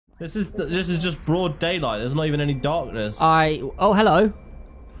This is just broad daylight. There's not even any darkness. Oh, hello.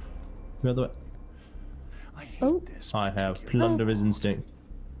 The other way. I have plunderer's instinct.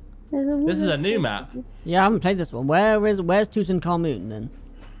 This is a new map. Yeah, I haven't played this one. Where's Tutankhamun then?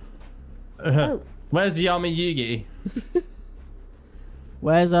 Where's Yami Yugi?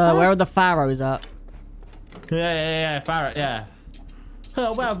 Where are the pharaohs at? Yeah, Pharaoh, yeah.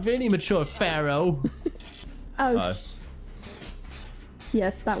 Oh wow, really mature Pharaoh.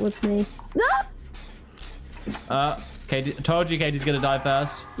 Yes, that was me. Katie, told you Katie's gonna die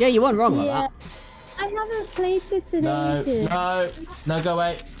first. Yeah, you weren't wrong about that. I haven't played this in ages. No, go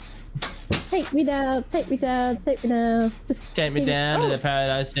away. Take me down, take me down, take me down. Take me down to the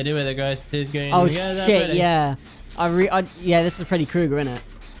paradise city where the ghost is going. Oh shit, yeah. Yeah, this is Freddy Krueger, isn't it?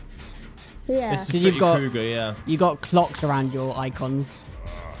 Yeah. This is Freddy Krueger, yeah. You got clocks around your icons.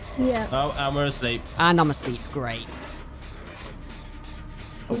 Yeah. Oh, and we're asleep. And I'm asleep. Great.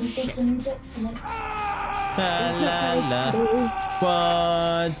 Oh shit. La la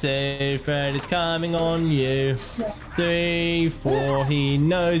la. 1, 2, Freddy's coming on you. 3, 4, he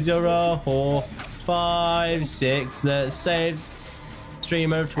knows you're a whore. 5, 6, let's save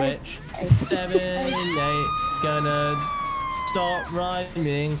streamer of Twitch. 7, 8, gonna stop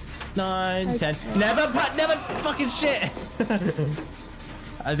rhyming. 9, 10. Never fucking shit.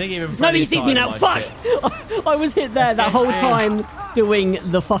 I think even Freddy Nobody sees me now. Fuck! I was hit there that whole time doing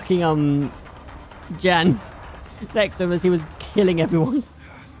the fucking Jan next to him as he was killing everyone.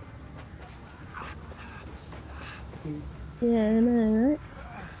 Yeah, I know, right?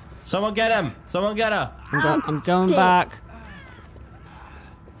 Someone get him! Someone get her! I'm going back.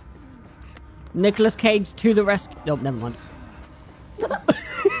 Nicolas Cage to the rescue. Oh, never mind.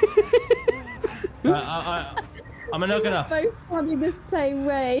 I'm not gonna. Both running the same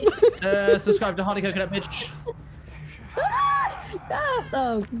way. Subscribe to HarleyCoconut, bitch.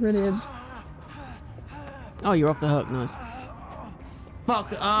 Oh, brilliant. Oh, you're off the hook. Nice.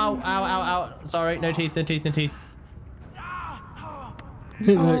 Fuck. Ow, ow, ow, ow. Sorry, no teeth, no teeth, no teeth.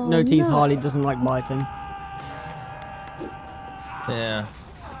 no teeth. No. Harley doesn't like biting. Yeah.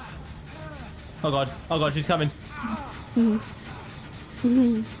 Oh god, she's coming.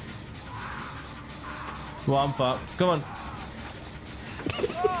 Well, I'm fucked. Come on.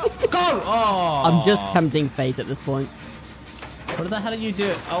 Go! Oh! I'm just tempting fate at this point. What the hell are you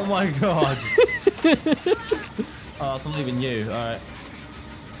doing? Oh my god. Oh, it's not even you. Alright.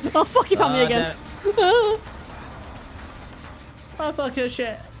 Oh, fuck, you found me again. Oh, fuck your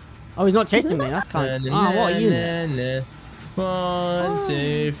shit. Oh, he's not chasing me. That's kind of... Oh, what are you? 1,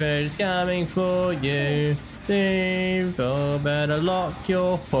 2, Freddy's coming for you. 3, 4, better lock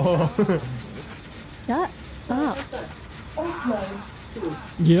your horse. Shut up.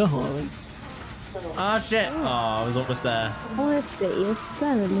 Yeah, Harley. Oh shit. Oh, I was almost there. Honestly, you're so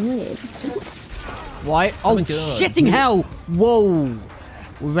annoying. Why? Oh, shitting hell. Whoa.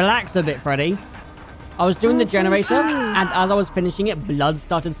 Relax a bit, Freddy. I was doing the generator, and as I was finishing it, blood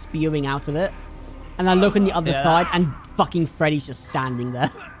started spewing out of it. And I look on the other side, and fucking Freddy's just standing there.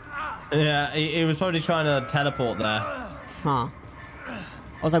 Yeah, he was probably trying to teleport there. Huh.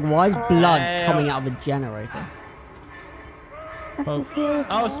 I was like, why is blood coming out of the generator?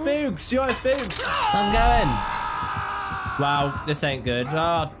 Oh, Spooks! You're Spooks! How's it going? Wow, this ain't good.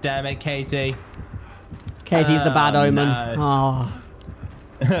 Oh, damn it, Katie. Katie's the bad omen. No. Oh.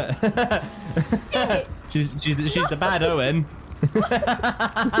 she's the bad omen.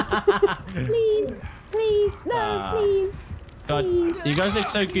 Please, no, please. God, please. you guys look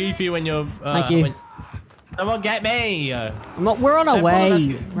so goofy when you're. Thank you. Someone get me! We're on our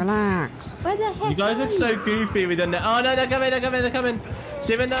way. Relax. Where the heck? You guys look so goofy with your. Oh no, they're coming!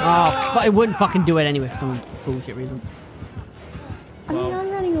 Steven, no! Oh, but it wouldn't fucking do it anyway for some bullshit reason. I mean, I'm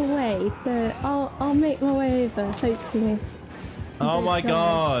running away, so I'll make my way over, hopefully. Oh my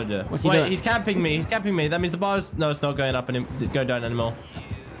god! What's he Wait, doing? he's camping me. That means the bar's no, it's not going up and go down anymore.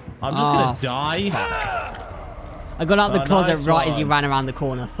 I'm just gonna die. I got out the closet nice right as he ran around the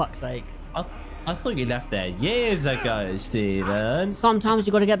corner. Fuck's sake. I thought you left there years ago, Steven. Sometimes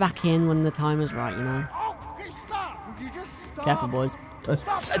you got to get back in when the time is right, you know. Careful, boys.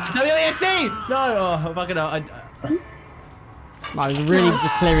 WASD! No! Oh, fucking hell. Right, he was really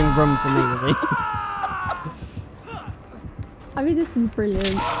just clearing room for me, was he? I mean, this is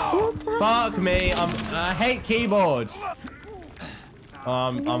brilliant. Fuck me. I hate keyboard.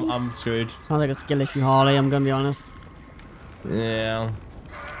 I'm screwed. Sounds like a skill issue, Harley, I'm gonna be honest. Yeah.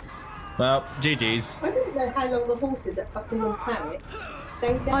 Well, GG's. I don't know how long the horses at Buckingham Palace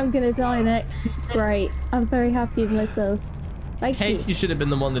stayed there. I'm gonna die next. Great. I'm very happy with myself. Thank Kate, you should have been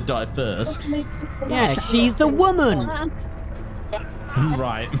the one that died first. Yeah, she's the woman!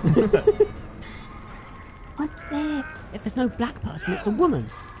 Right. What's this? If there's no black person, it's a woman.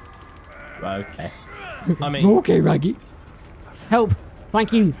 Okay. I mean, Okay, Raggy. Help.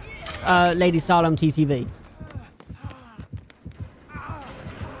 Thank you, Lady Salem TCV.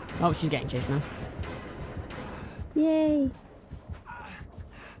 Oh, she's getting chased now. Yay.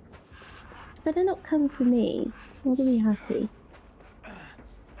 Better not come for me. I'll be happy.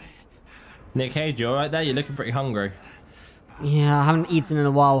 Nick Cage, you alright there? You're looking pretty hungry. Yeah, I haven't eaten in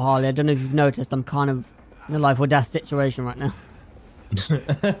a while, Harley. I don't know if you've noticed. I'm kind of in a life or death situation right now.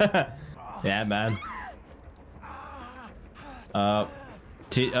 Yeah, man.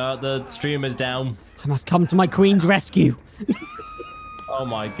 The streamer's down. I must come to my queen's rescue. Oh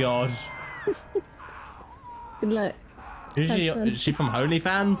my god. Good luck. Is she from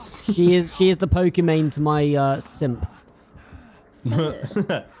OnlyFans? She is the Pokemon to my simp.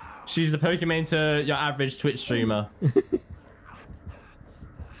 She's the Pokemon to your average Twitch streamer.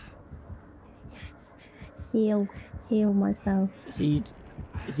 Heal myself.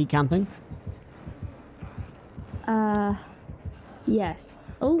 Is he camping? Yes.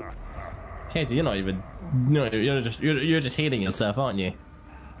 Oh. Katie, you're not even. No, you're just healing yourself, aren't you?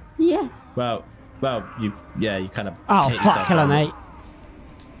 Yeah. Well, you kind of. Oh hate fuck, yourself, kill her, don't you? mate.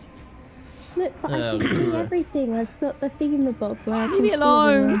 Look, but I can see everything. I've got the thingamabob where I Leave can me see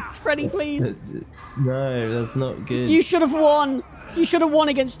alone, everyone. Freddy, please. No, that's not good. You should have won. You should have won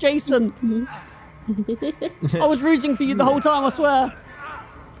against Jason. I was rooting for you the whole time, I swear.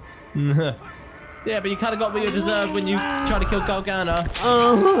 Yeah, but you kind of got what you deserved when you tried to kill Gargana.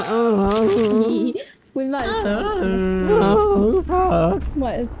 We might as well. Oh fuck.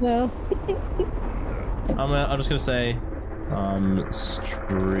 Might as well. I'm just gonna say,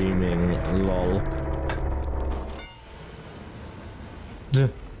 streaming lol.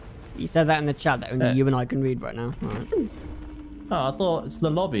 You said that in the chat that only you and I can read right now. All right. Oh, I thought it's the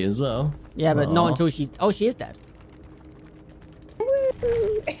lobby as well. Yeah, but Aw. not until she's. Oh, she is dead.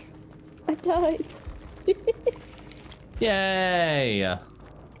 I died. Yay!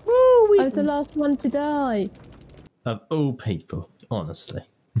 Woo! I was the last one to die. Of all people, honestly.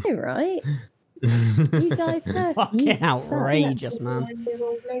 You're right. You die first. Fucking you outrageous, man.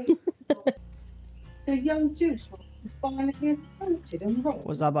 The young Jewish one was violently assaulted and robbed.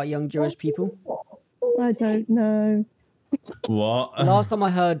 What's that about young Jewish people? I don't know. What? Last time I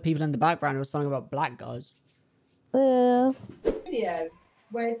heard people in the background, it was something about black guys. Video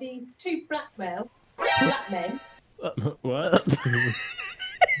where these two black men What?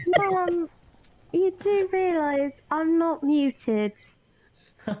 Mum, you do realise I'm not muted.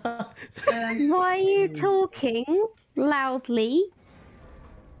 Why are you talking loudly?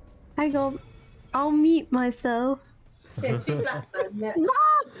 Hang on, I'll mute myself. yeah, two black men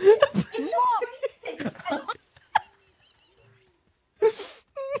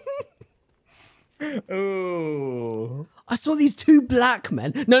Ooh. I saw these two black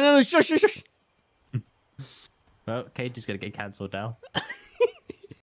men. No, shush. Well, Cage is gonna get cancelled now.